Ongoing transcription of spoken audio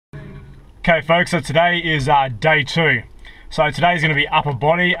Okay folks, so today is day 2. So today is going to be upper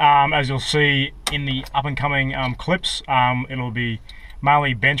body, as you'll see in the up and coming clips. It'll be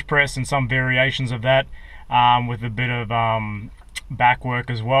mainly bench press and some variations of that, with a bit of back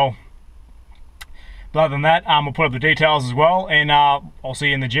work as well. But other than that, we'll put up the details as well, and I'll see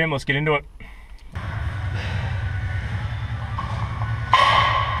you in the gym. Let's get into it.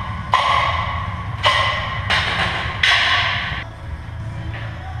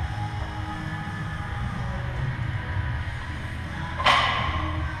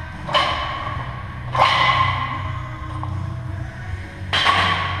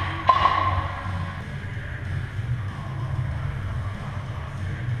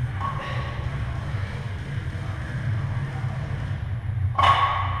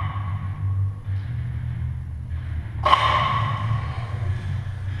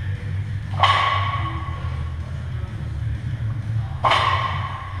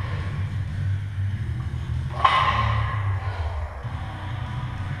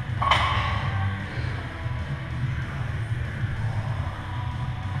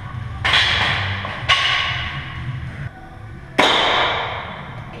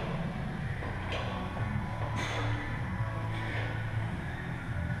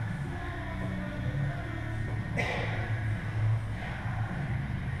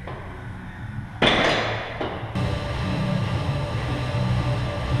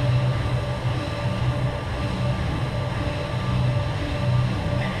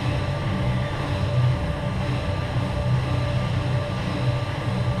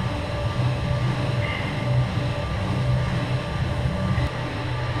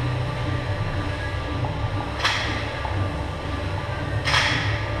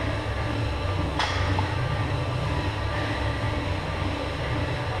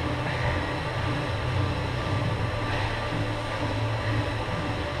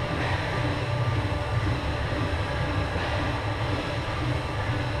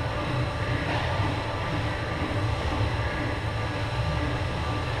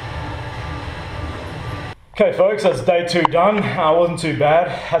 Okay folks, that's day 2 done. Wasn't too bad.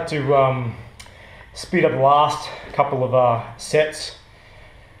 Had to speed up the last couple of sets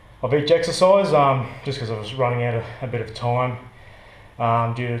of each exercise, just because I was running out of a bit of time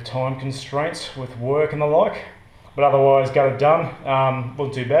due to time constraints with work and the like. But otherwise, got it done.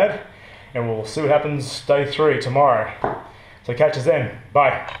 Wasn't too bad, and we'll see what happens day 3 tomorrow. So catch us then.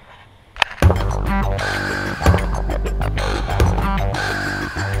 Bye.